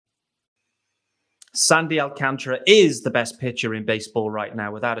Sandy Alcantara is the best pitcher in baseball right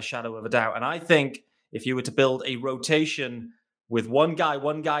now, without a shadow of a doubt. And I think if you were to build a rotation with one guy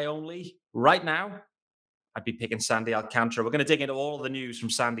only right now, I'd be picking Sandy Alcantara. We're going to dig into all of the news from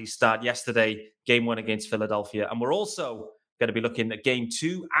Sandy's start yesterday, game one against Philadelphia. And we're also going to be looking at game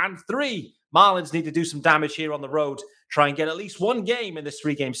 2 and 3. Marlins need to do some damage here on the road, try and get at least one game in this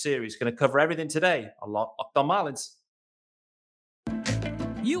 3-game series. Going to cover everything today on Locked On Marlins.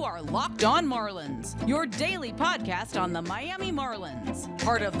 You are Locked On Marlins, your daily podcast on the Miami Marlins.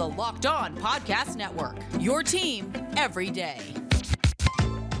 Part of the Locked On Podcast Network, your team every day.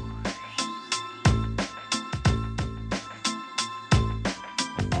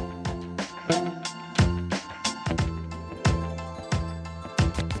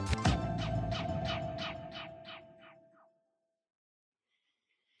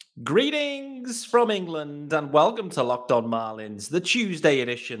 Greetings from England and welcome to Locked On Marlins, the Tuesday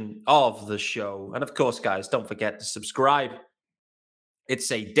edition of the show. And of course, guys, don't forget to subscribe.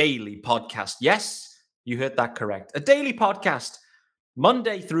 It's a daily podcast. Yes, you heard that correct. A daily podcast,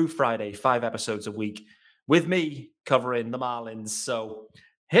 Monday through Friday, 5 episodes a week with me covering the Marlins. So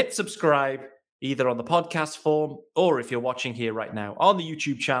hit subscribe either on the podcast form or if you're watching here right now on the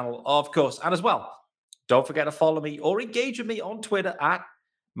YouTube channel, of course. And as well, don't forget to follow me or engage with me on Twitter at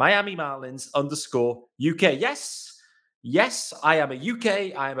Miami Marlins _UK. Yes, I am a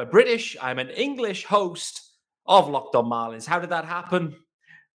UK, I am a British, I'm an English host of Locked On Marlins. How did that happen?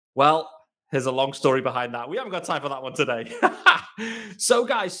 Well, there's a long story behind that. We haven't got time for that one today. So,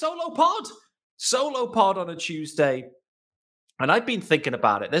 guys, solo pod on a Tuesday. And I've been thinking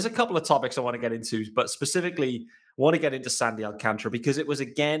about it. There's a couple of topics I want to get into, but specifically want to get into Sandy Alcantara because it was,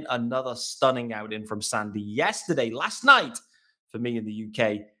 again, another stunning outing from Sandy last night, for me in the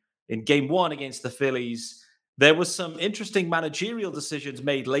UK. In game 1 against the Phillies, there was some interesting managerial decisions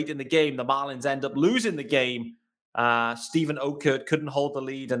made late in the game. The Marlins end up losing the game. Stephen Okert couldn't hold the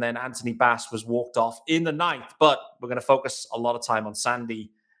lead, and then Anthony Bass was walked off in the 9th. But we're going to focus a lot of time on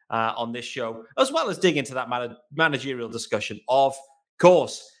Sandy on this show, as well as dig into that managerial discussion, of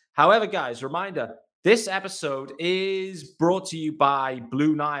course. However, guys, reminder, this episode is brought to you by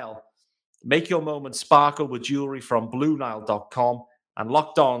Blue Nile. Make your moment sparkle with jewelry from BlueNile.com, and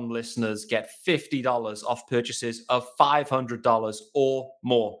Locked On listeners get $50 off purchases of $500 or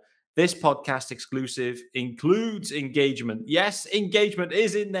more. This podcast exclusive includes engagement. Yes, engagement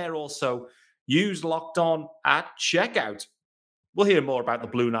is in there also. Use Locked On at checkout. We'll hear more about the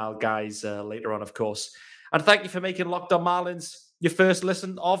Blue Nile guys later on, of course. And thank you for making Locked On Marlins your first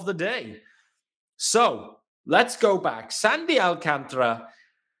listen of the day. So let's go back. Sandy Alcantara.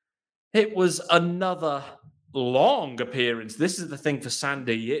 It was another long appearance. This is the thing for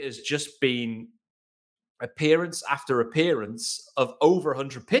Sandy. It has just been appearance after appearance of over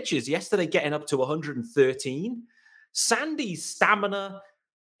 100 pitches. Yesterday, getting up to 113. Sandy's stamina,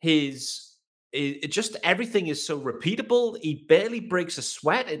 just everything is so repeatable. He barely breaks a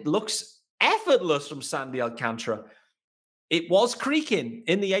sweat. It looks effortless from Sandy Alcantara. It was creaking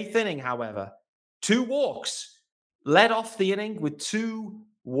in the 8th inning, however. 2 walks. Led off the inning with 2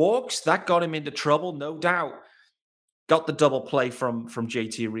 walks. That got him into trouble, no doubt. Got the double play from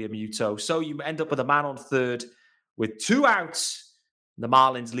JT Realmuto. So you end up with a man on third with 2 outs. The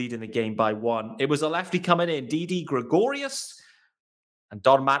Marlins leading the game by 1. It was a lefty coming in, Didi Gregorius. And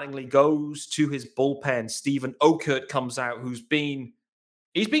Don Mattingly goes to his bullpen. Stephen Okert comes out, he's been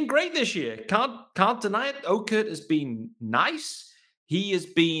great this year. Can't deny it. Okert has been nice. He has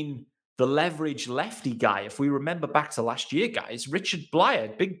been the leverage lefty guy. If we remember back to last year, guys, Richard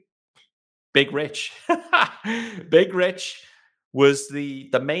Blyer, Big Rich. Big Rich was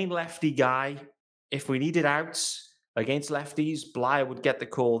the main lefty guy. If we needed outs against lefties, Blyer would get the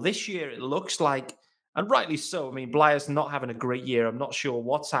call. This year, it looks like, and rightly so, I mean, Blyer's not having a great year. I'm not sure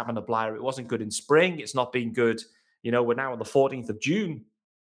what's happened to Blyer. It wasn't good in spring. It's not been good. We're now on the 14th of June.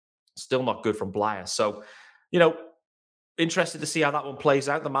 Still not good from Blyer. So, interested to see how that one plays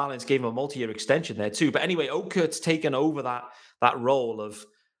out. The Marlins gave him a multi-year extension there too. But anyway, Okert's taken over that role of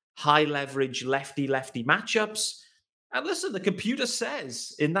high leverage lefty-lefty matchups. And listen, the computer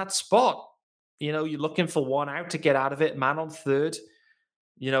says in that spot, you're looking for 1 out to get out of it, man on third.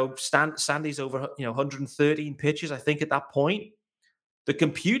 Sandy's over 113 pitches, I think, at that point. The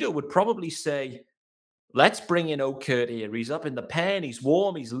computer would probably say, let's bring in Okert here. He's up in the pen, he's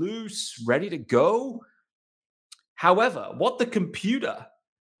warm, he's loose, ready to go. However, what the computer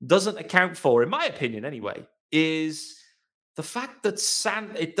doesn't account for, in my opinion anyway, is the fact that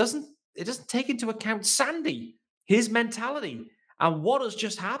it doesn't take into account Sandy, his mentality, and what has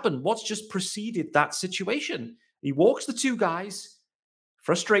just happened, what's just preceded that situation. He walks the 2 guys,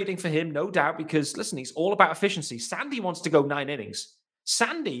 Frustrating for him, no doubt, because listen, he's all about efficiency. Sandy wants to go 9 innings.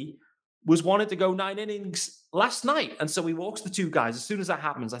 Sandy was wanted to go 9 innings last night. And so he walks the two guys. As soon as that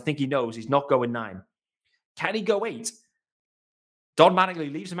happens, I think he knows he's not going 9. Can he go 8? Don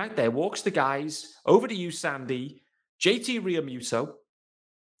Mattingly leaves him out there, walks the guys. Over to you, Sandy. JT Realmuto.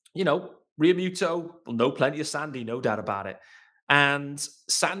 Realmuto will know plenty of Sandy, no doubt about it. And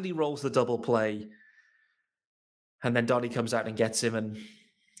Sandy rolls the double play. And then Donnie comes out and gets him. And,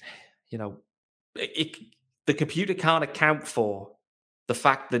 the computer can't account for the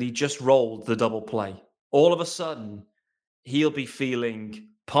fact that he just rolled the double play. All of a sudden, he'll be feeling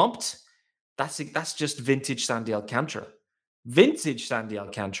pumped. That's just vintage Sandy Alcantara. Vintage Sandy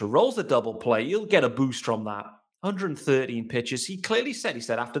Alcantara rolls the double play. He'll get a boost from that. 113 pitches. He clearly said,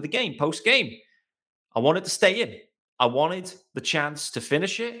 after the game, post-game, I wanted to stay in. I wanted the chance to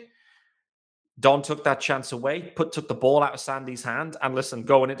finish it. Don took that chance away, took the ball out of Sandy's hand. And listen,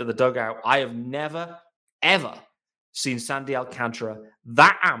 going into the dugout, I have never, ever seen Sandy Alcantara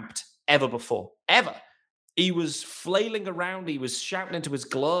that amped ever before. Ever. He was flailing around. He was shouting into his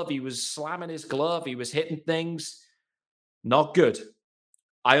glove. He was slamming his glove. He was hitting things. Not good.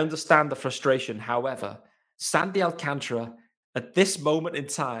 I understand the frustration. However, Sandy Alcantara at this moment in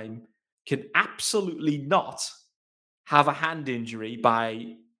time can absolutely not have a hand injury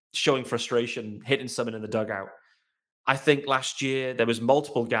by showing frustration, hitting someone in the dugout. I think last year there was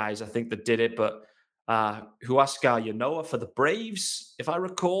multiple guys, I think, that did it, but Huascar Yanoa for the Braves, if I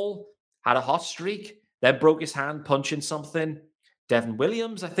recall, had a hot streak, then broke his hand punching something. Devin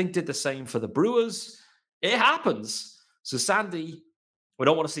Williams, I think, did the same for the Brewers. It happens. So Sandy, we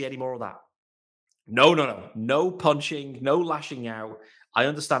don't want to see any more of that. No punching, no lashing out. I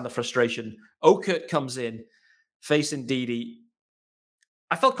understand the frustration. Okert comes in, facing Didi.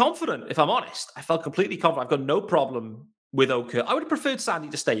 I felt confident, if I'm honest. I felt completely confident. I've got no problem with Okert. I would have preferred Sandy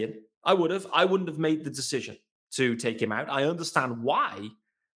to stay in. I would have. I wouldn't have made the decision to take him out. I understand why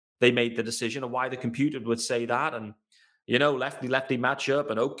they made the decision and why the computer would say that. And, lefty-lefty matchup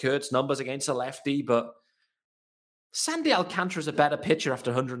and Okert's numbers against a lefty. But Sandy Alcantara's a better pitcher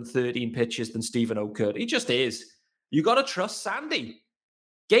after 113 pitches than Stephen Okert. He just is. You got to trust Sandy.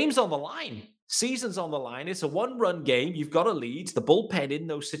 Game's on the line. Season's on the line. It's a one-run game. You've got to lead. The bullpen in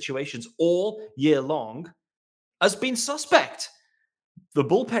those situations all year long has been suspect. The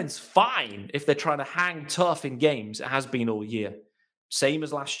bullpen's fine if they're trying to hang tough in games. It has been all year. Same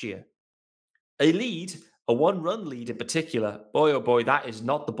as last year. A lead, a one-run lead in particular, boy, oh boy, that is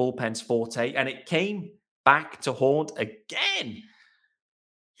not the bullpen's forte. And it came back to haunt again.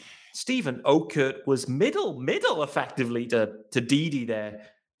 Stephen Okert was middle effectively to Didi there.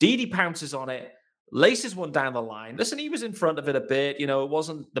 Didi pounces on it, laces one down the line. Listen, he was in front of it a bit. It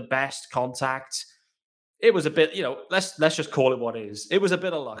wasn't the best contact. It was a bit, let's just call it what it is. It was a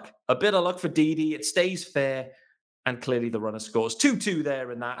bit of luck. A bit of luck for Didi. It stays fair. And clearly the runner scores 2-2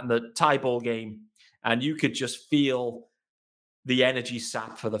 there in the tie ball game. And you could just feel the energy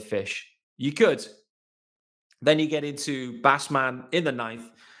sap for the fish. You could. Then you get into Bassman in the 9th.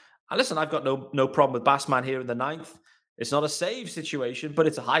 And listen, I've got no problem with Bassman here in the 9th. It's not a save situation, but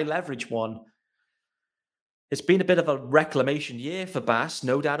it's a high leverage one. It's been a bit of a reclamation year for Bass,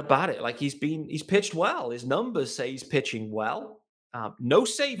 no doubt about it. Like he's pitched well. His numbers say he's pitching well. No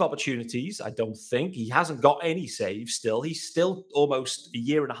save opportunities, I don't think. He hasn't got any saves still. He's still almost a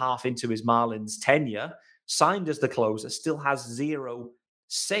year and a half into his Marlins tenure, signed as the closer, still has 0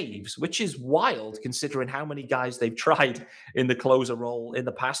 saves, which is wild considering how many guys they've tried in the closer role in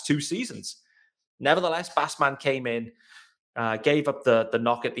the past 2 seasons. Nevertheless, Bassman came in, gave up the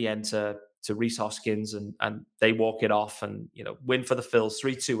knock at the end to Rhys Hoskins, and they walk it off and win for the Phils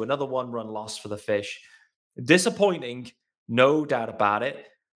 3-2. Another 1-run loss for the Fish. Disappointing. No doubt about it.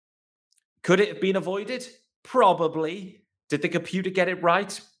 Could it have been avoided? Probably. Did the computer get it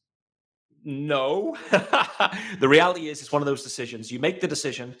right? No. The reality is it's one of those decisions. You make the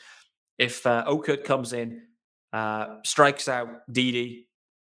decision. If Okert comes in, strikes out Didi,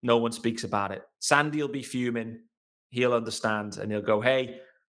 no one speaks about it. Sandy will be fuming. He'll understand and he'll go, hey,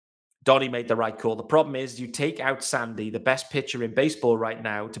 Donnie made the right call. The problem is you take out Sandy, the best pitcher in baseball right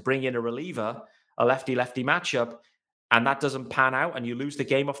now, to bring in a reliever, a lefty-lefty matchup, and that doesn't pan out and you lose the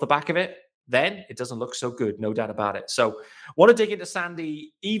game off the back of it, then it doesn't look so good, no doubt about it. So want to dig into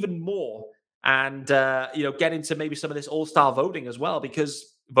Sandy even more and, get into maybe some of this all-star voting as well,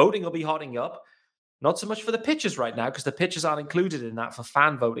 because voting will be hotting up. Not so much for the pitchers right now, because the pitchers aren't included in that for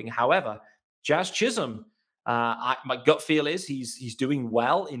fan voting. However, Jazz Chisholm, my gut feel is he's doing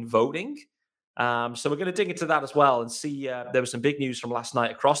well in voting. So we're going to dig into that as well and see. There was some big news from last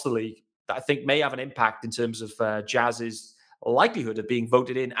night across the league that I think may have an impact in terms of Jazz's likelihood of being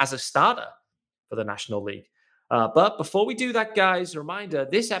voted in as a starter for the National League. But before we do that, guys, a reminder,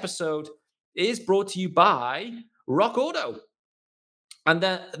 this episode is brought to you by Rock Auto. And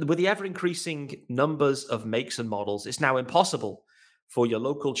with the ever-increasing numbers of makes and models, it's now impossible for your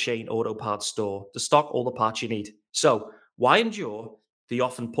local chain auto parts store to stock all the parts you need. So why endure the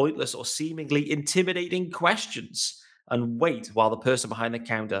often pointless or seemingly intimidating questions and wait while the person behind the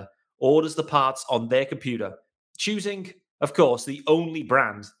counter orders the parts on their computer, choosing, of course, the only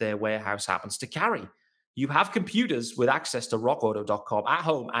brand their warehouse happens to carry? You have computers with access to rockauto.com at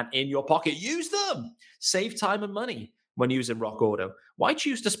home and in your pocket. Use them. Save time and money when using Rock Auto. Why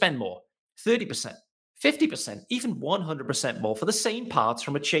choose to spend more? 30%, 50%, even 100% more for the same parts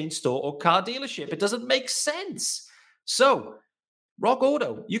from a chain store or car dealership. It doesn't make sense. So, Rock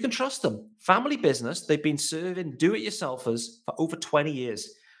Auto, you can trust them. Family business, they've been serving do-it-yourselfers for over 20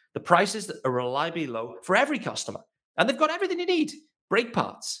 years. The prices are reliably low for every customer. And they've got everything you need. Brake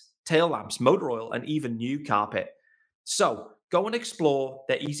parts, tail lamps, motor oil, and even new carpet. So, go and explore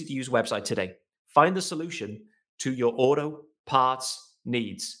their easy-to-use website today. Find the solution to your auto parts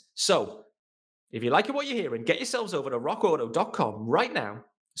needs. So, if you like what you're hearing, get yourselves over to rockauto.com right now.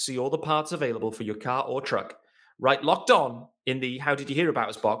 See all the parts available for your car or truck. Right, locked on in the How Did You Hear About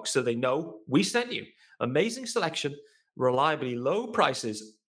Us box so they know we sent you. Amazing selection, reliably low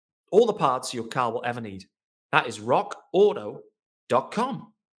prices, all the parts your car will ever need. That is rockauto.com.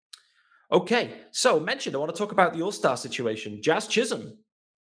 Okay, so mentioned, I want to talk about the All-Star situation. Jazz Chisholm.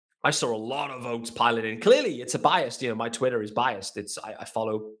 I saw a lot of votes piling in. Clearly, it's a bias. My Twitter is biased. I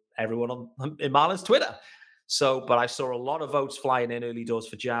follow everyone in Marlin's Twitter. But I saw a lot of votes flying in early doors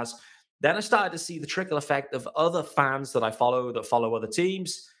for Jazz. Then I started to see the trickle effect of other fans that I follow that follow other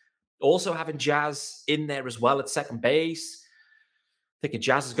teams, also having Jazz in there as well at second base. I think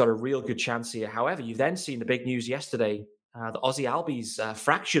Jazz has got a real good chance here. However, you've then seen the big news yesterday. The Ozzy Albies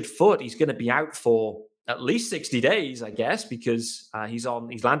fractured foot. He's going to be out for at least 60 days, I guess, because he's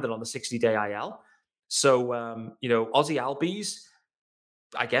landed on the 60-day IL. So, Ozzy Albies,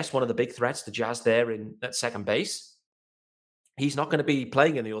 I guess one of the big threats to Jazz there at second base. He's not going to be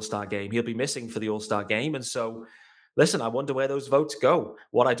playing in the All-Star game. He'll be missing for the All-Star game. And so, listen, I wonder where those votes go.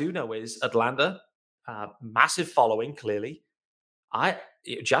 What I do know is Atlanta, massive following, clearly.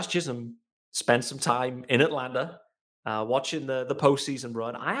 Jazz Chisholm spent some time in Atlanta watching the postseason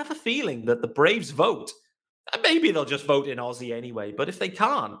run. I have a feeling that the Braves vote. Maybe they'll just vote in Ozzy anyway. But if they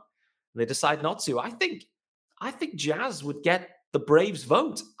can't, they decide not to. I think Jazz would get the Braves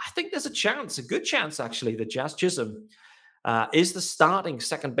vote. I think there's a good chance actually, that Jazz Chisholm is the starting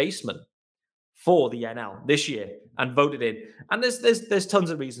second baseman for the NL this year and voted in. And there's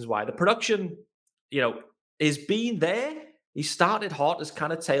tons of reasons why. The production, is being there. He started hot, has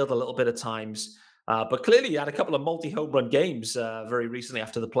kind of tailed a little bit at times. But clearly he had a couple of multi-home run games very recently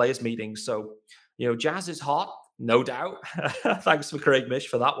after the players' meeting. So, Jazz is hot, no doubt. Thanks for Craig Mish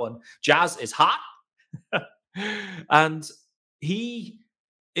for that one. Jazz is hot. And he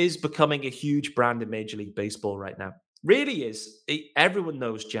is becoming a huge brand in Major League Baseball right now. Really is. Everyone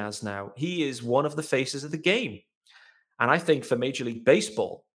knows Jazz now. He is one of the faces of the game. And I think for Major League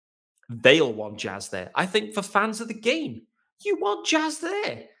Baseball, they'll want Jazz there. I think for fans of the game, you want Jazz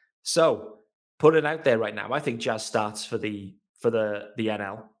there. So put it out there right now. I think Jazz starts for the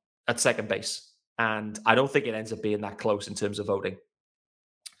NL at second base. And I don't think it ends up being that close in terms of voting.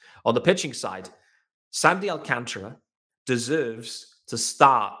 On the pitching side, Sandy Alcantara deserves to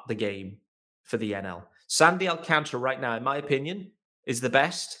start the game for the NL. Sandy Alcantara right now, in my opinion, is the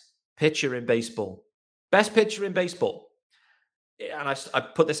best pitcher in baseball. Best pitcher in baseball. And I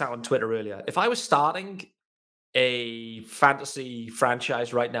put this out on Twitter earlier. If I was starting a fantasy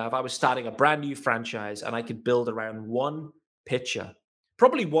franchise right now, if I was starting a brand new franchise and I could build around one pitcher,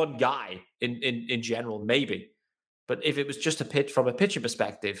 probably one guy in general, maybe. But if it was just from a pitcher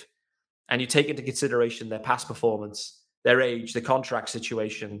perspective, and you take into consideration their past performance, their age, the contract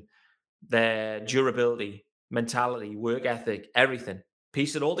situation, their durability, mentality, work ethic, everything,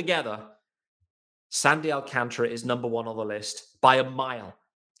 piece it all together, Sandy Alcantara is number one on the list by a mile,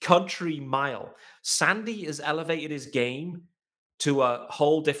 country mile. Sandy has elevated his game to a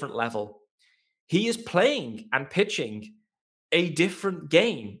whole different level. He is playing and pitching a different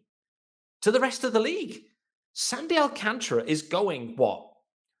game to the rest of the league. Sandy Alcantara is going,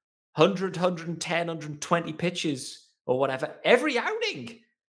 100, 110, 120 pitches or whatever every outing.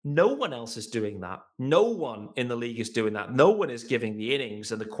 No one else is doing that. No one in the league is doing that. No one is giving the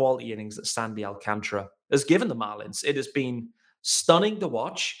innings and the quality innings that Sandy Alcantara has given the Marlins. It has been stunning to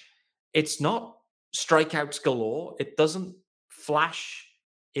watch. It's not strikeouts galore. It doesn't flash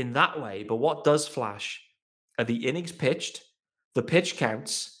in that way. But what does flash are the innings pitched the pitch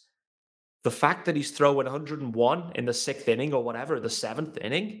counts, the fact that he's throwing 101 in the 6th inning or whatever, the 7th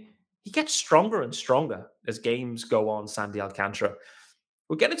inning, he gets stronger and stronger as games go on, Sandy Alcantara.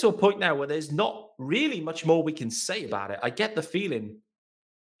 We're getting to a point now where there's not really much more we can say about it. I get the feeling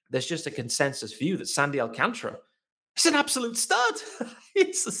there's just a consensus view that Sandy Alcantara is an absolute stud.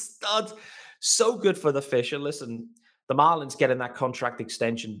 He's a stud. So good for the Fish. And listen, the Marlins getting that contract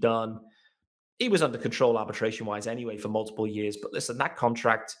extension done. He was under control arbitration-wise anyway for multiple years. But listen, that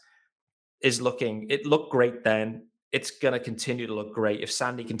contract it looked great then. It's going to continue to look great. If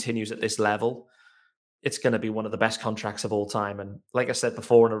Sandy continues at this level, it's going to be one of the best contracts of all time. And like I said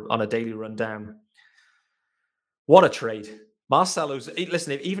before on a daily rundown, what a trade.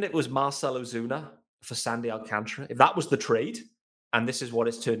 Listen, even if it was Marcell Ozuna for Sandy Alcantara, if that was the trade, and this is what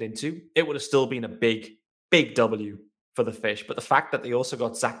it's turned into, it would have still been a big, big W for the Fish. But the fact that they also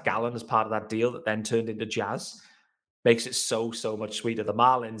got Zach Gallen as part of that deal that then turned into Jazz makes it so, so much sweeter. The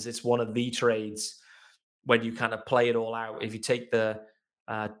Marlins, it's one of the trades when you kind of play it all out. If you take the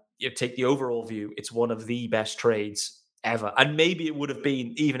overall view, it's one of the best trades ever. And maybe it would have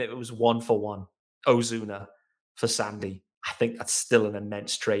been, even if it was 1-for-1, Ozuna for Sandy. I think that's still an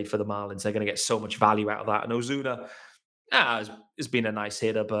immense trade for the Marlins. They're going to get so much value out of that. And Ozuna has been a nice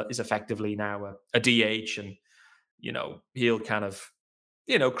hitter, but is effectively now a DH. And, he'll kind of,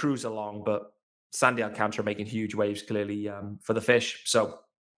 cruise along. But Sandy Alcantara making huge waves clearly for the Fish. So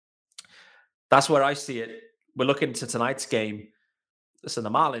that's where I see it. We're looking to tonight's game. Listen, the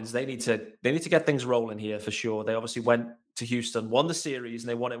Marlins, they need to get things rolling here for sure. They obviously went to Houston, won the series, and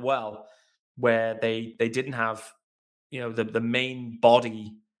they won it well, where they didn't have, the main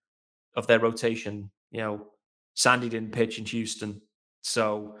body of their rotation. Sandy didn't pitch in Houston.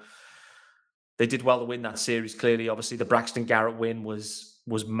 So they did well to win that series, clearly. Obviously, the Braxton Garrett win was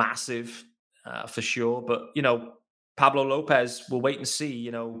massive for sure. But, Pablo Lopez, we'll wait and see,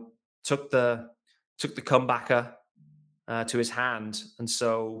 took the comebacker to his hand. And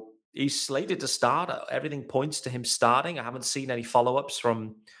so he's slated to start. Everything points to him starting. I haven't seen any follow-ups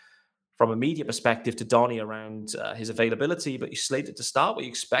from a media perspective to Donnie around his availability, but he's slated to start. We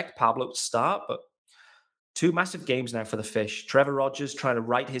expect Pablo to start, but 2 massive games now for the Fish. Trevor Rogers trying to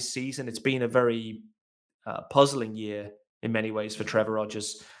right his season. It's been a very puzzling year in many ways for Trevor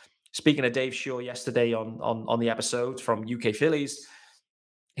Rogers. Speaking of Dave Shaw yesterday on the episode from UK Phillies,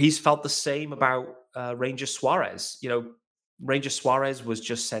 he's felt the same about Ranger Suarez. Ranger Suarez was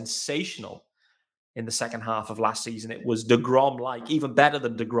just sensational in the second half of last season. It was DeGrom-like, even better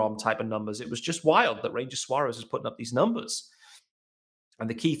than DeGrom type of numbers. It was just wild that Ranger Suarez was putting up these numbers. And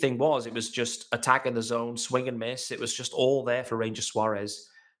the key thing was it was just attacking the zone, swing and miss. It was just all there for Ranger Suarez.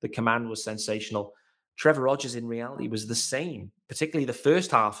 The command was sensational. Trevor Rogers, in reality, was the same, particularly the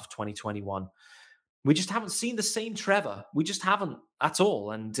first half of 2021. We just haven't seen the same Trevor. We just haven't at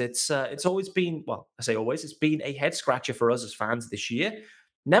all. And it's always been, well, I say always, it's been a head scratcher for us as fans this year.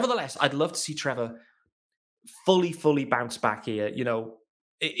 Nevertheless, I'd love to see Trevor fully bounce back here.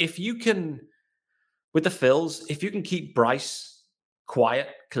 If you can, with the Phils, if you can keep Bryce quiet,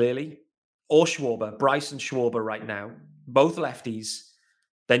 clearly, or Schwarber, Bryce and Schwarber right now, both lefties,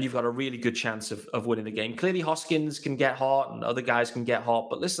 then you've got a really good chance of winning the game. Clearly, Hoskins can get hot and other guys can get hot.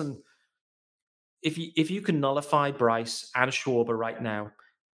 But listen, if you can nullify Bryce and Schwarber right now,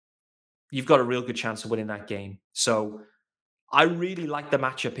 you've got a real good chance of winning that game. So I really like the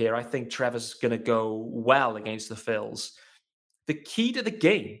matchup here. I think Trevor's going to go well against the Phils. The key to the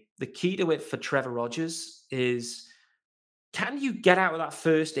game, the key to it for Trevor Rogers is, can you get out of that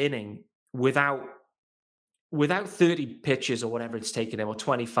first inning without 30 pitches or whatever it's taken him, or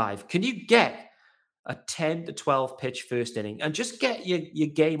 25? Can you get a 10 to 12 pitch first inning and just get your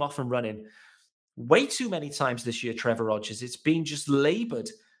game off and running? Way too many times this year, Trevor Rogers, it's been just labored.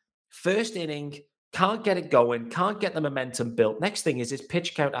 First inning, can't get it going, can't get the momentum built. Next thing is his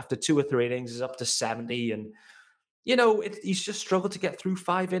pitch count after 2 or 3 innings is up to 70. And, he's just struggled to get through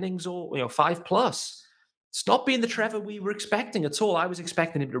 5 innings or, 5 plus. It's not being the Trevor we were expecting at all. I was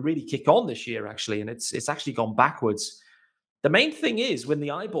expecting him to really kick on this year, actually, and it's actually gone backwards. The main thing is, when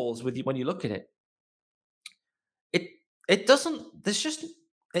the eyeballs, when you look at it, it doesn't,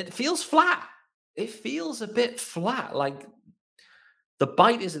 it feels flat. It feels a bit flat, like the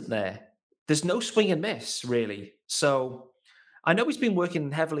bite isn't there. There's no swing and miss, really. So I know he's been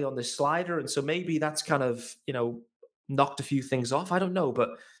working heavily on this slider, and so maybe that's kind of, knocked a few things off. I don't know, but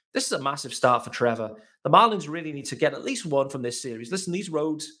this is a massive start for Trevor. The Marlins really need to get at least one from this series. Listen, these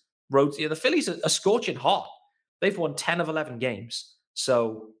roads, the Phillies are scorching hot. They've won 10 of 11 games.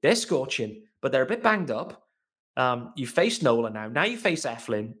 So they're scorching, but they're a bit banged up. You face Nola now. Now you face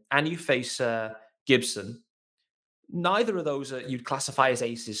Eflin and you face Gibson. neither of those you'd classify as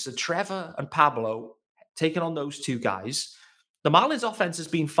aces. So Trevor and Pablo taking on those two guys. The Marlins offense has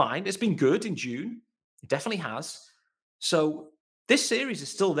been fine. It's been good in June. It definitely has. So this series is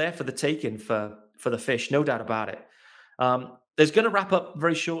still there for the taking for the Fish, no doubt about it. There's going to wrap up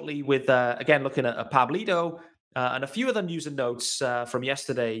very shortly with, again, looking at Pablito and a few of the news and notes from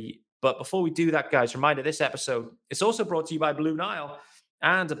yesterday. But before we do that, guys, reminder, this episode, it's also brought to you by Blue Nile.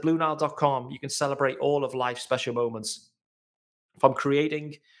 And at BlueNile.com, you can celebrate all of life's special moments. From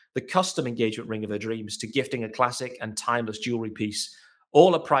creating the custom engagement ring of your dreams to gifting a classic and timeless jewelry piece,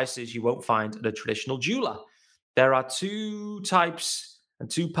 all at prices you won't find at a traditional jeweler. There are two types and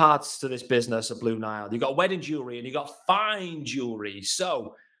two parts to this business at Blue Nile. You've got wedding jewelry and you've got fine jewelry.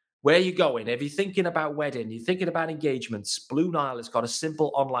 So where are you going? If you're thinking about wedding, you're thinking about engagements, Blue Nile has got a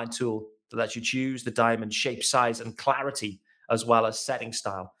simple online tool that lets you choose the diamond shape, size, and clarity, as well as setting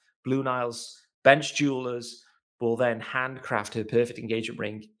style. Blue Nile's bench jewelers will then handcraft a perfect engagement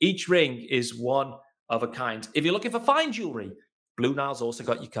ring. Each ring is one of a kind. If you're looking for fine jewelry, Blue Nile's also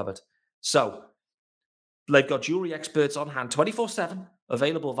got you covered. So they've got jewelry experts on hand 24/7,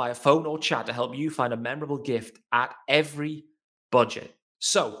 available via phone or chat to help you find a memorable gift at every budget.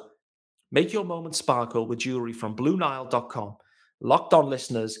 So make your moment sparkle with jewelry from BlueNile.com. Locked On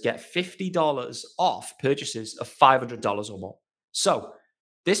listeners get $50 off purchases of $500 or more. So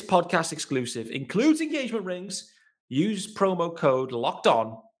this podcast exclusive includes engagement rings. Use promo code Locked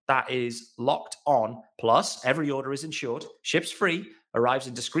On. That is Locked On. Plus, every order is insured, ships free, arrives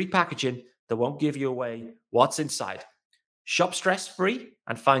in discreet packaging that won't give you away what's inside. Shop stress-free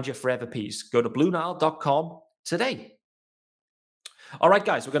and find your forever piece. Go to BlueNile.com today. All right,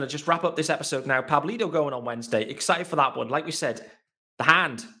 guys, we're going to just wrap up this episode now. Pablito going on Wednesday. Excited for that one. Like we said, the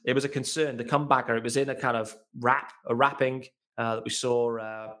hand, it was a concern. The comebacker, it was in a kind of wrapping that we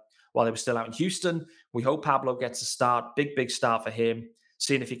saw while they were still out in Houston. We hope Pablo gets a start. Big start for him,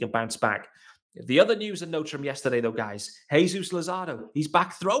 seeing if he can bounce back. The other news and notes from yesterday, though, guys, Jesus Luzardo, he's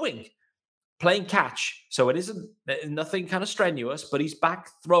back throwing, playing catch. So it isn't nothing kind of strenuous, but he's back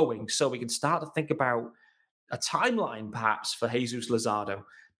throwing. So we can start to think about a timeline, perhaps, for Jesus Luzardo.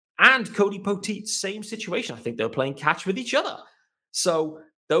 And Cody Poteet, same situation. I think they were playing catch with each other. So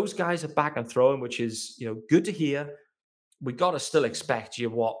those guys are back and throwing, which is, good to hear. We got to still expect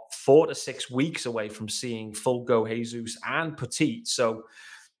 4 to 6 weeks away from seeing full go Jesus and Poteet. So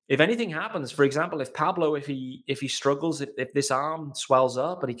if anything happens, for example, if Pablo, if he struggles, if this arm swells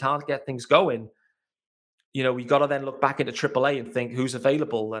up and he can't get things going, we got to then look back into AAA and think who's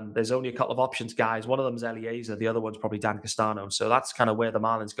available. And there's only a couple of options, guys. One of them is Eliezer. The other one's probably Dan Castano. So that's kind of where the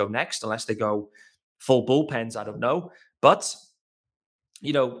Marlins go next, unless they go full bullpens. I don't know. But,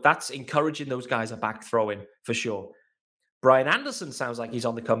 that's encouraging. Those guys are back throwing for sure. Brian Anderson sounds like he's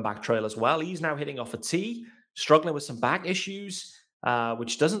on the comeback trail as well. He's now hitting off a tee, struggling with some back issues,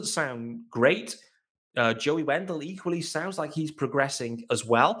 which doesn't sound great. Joey Wendell equally sounds like he's progressing as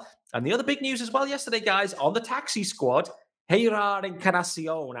well. And the other big news as well yesterday, guys, on the taxi squad, Gerard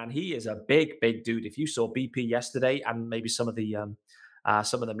Encarnacion, and he is a big dude. If you saw BP yesterday and maybe some of the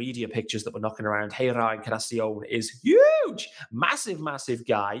media pictures that were knocking around, Gerard Encarnacion is huge, massive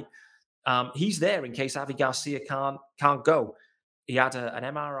guy. He's there in case Avi Garcia can't go. He had an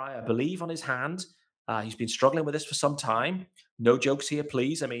MRI, I believe, on his hand. He's been struggling with this for some time. No jokes here,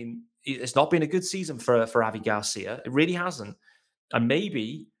 please. I mean, it's not been a good season for Avi Garcia. It really hasn't. And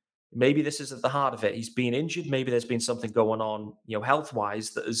maybe this is at the heart of it. He's been injured. Maybe there's been something going on,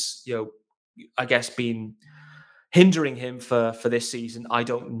 health-wise that has, I guess been hindering him for this season. I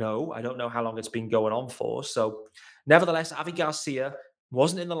don't know. I don't know how long it's been going on for. So nevertheless, Avi Garcia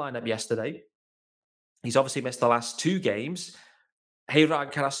wasn't in the lineup yesterday. He's obviously missed the last 2 games. Gerard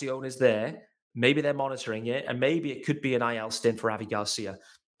Encarnacion is there. Maybe they're monitoring it, and maybe it could be an IL stint for Avi Garcia.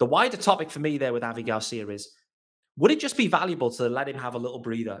 The wider topic for me there with Avi Garcia is, would it just be valuable to let him have a little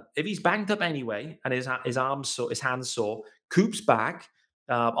breather? If he's banged up anyway, and his arms sore, his hands sore, Coop's back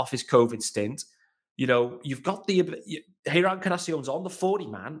off his COVID stint. You've got Gerard Encarnacion's on the 40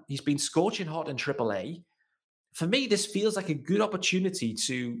 man. He's been scorching hot in AAA. For me, this feels like a good opportunity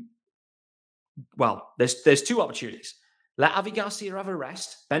to. Well, there's 2 opportunities. Let Avi Garcia have a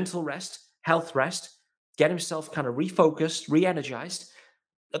rest, mental rest, health rest, get himself kind of refocused, re-energized.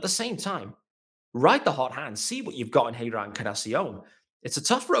 At the same time, ride the hot hand, see what you've got in Gerard Encarnacion. It's a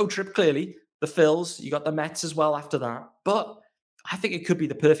tough road trip, clearly. The Phils, you got the Mets as well after that. But I think it could be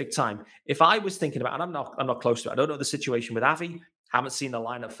the perfect time. If I was thinking about, and I'm not close to it, I don't know the situation with Avi, haven't seen the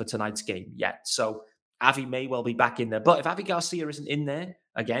lineup for tonight's game yet. So Avi may well be back in there. But if Avi Garcia isn't in there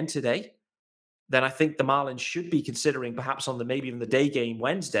again today, then I think the Marlins should be considering perhaps on maybe even the day game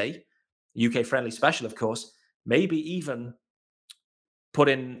Wednesday, UK friendly special, of course, maybe even put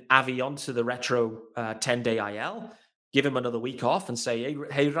in Avi onto the retro 10-day IL, give him another week off and say,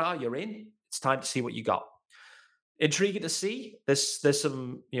 hey, Ra, you're in. It's time to see what you got. Intriguing to see. There's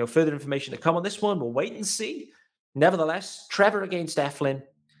some further information to come on this one. We'll wait and see. Nevertheless, Trevor against Eflin.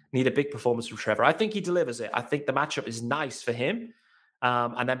 Need a big performance from Trevor. I think he delivers it. I think the matchup is nice for him.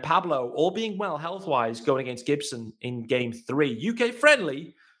 And then Pablo, all being well health-wise, going against Gibson in game 3. UK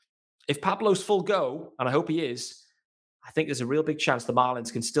friendly. If Pablo's full go, and I hope he is, I think there's a real big chance the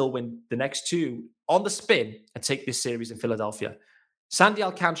Marlins can still win the next 2 on the spin and take this series in Philadelphia. Sandy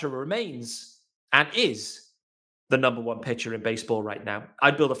Alcantara remains and is the number 1 pitcher in baseball right now.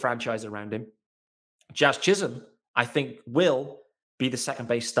 I'd build a franchise around him. Jazz Chisholm, I think, will be the second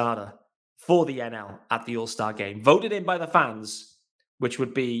base starter for the NL at the All-Star game. Voted in by the fans, which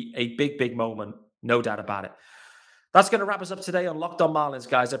would be a big, big moment. No doubt about it. That's going to wrap us up today on Locked On Marlins,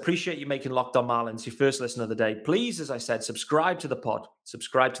 guys. I appreciate you making Locked On Marlins your first listen of the day. Please, as I said, subscribe to the pod.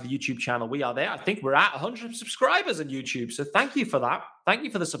 Subscribe to the YouTube channel. We are there. I think we're at 100 subscribers on YouTube. So thank you for that. Thank you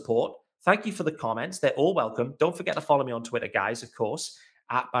for the support. Thank you for the comments. They're all welcome. Don't forget to follow me on Twitter, guys, of course,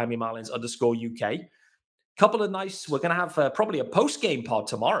 at @MiamiMarlins_UK. Couple of nice, we're going to have probably a post-game pod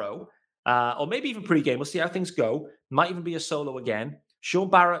tomorrow, or maybe even pre-game. We'll see how things go. Might even be a solo again. Sean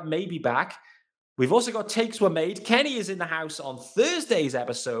Barrett may be back. We've also got Takes Were Made. Kenny is in the house on Thursday's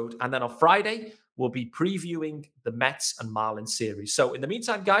episode. And then on Friday, we'll be previewing the Mets and Marlins series. So in the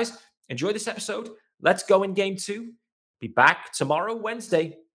meantime, guys, enjoy this episode. Let's go in game 2. Be back tomorrow,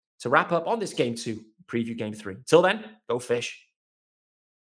 Wednesday, to wrap up on this game 2, preview game 3. Till then, go Fish.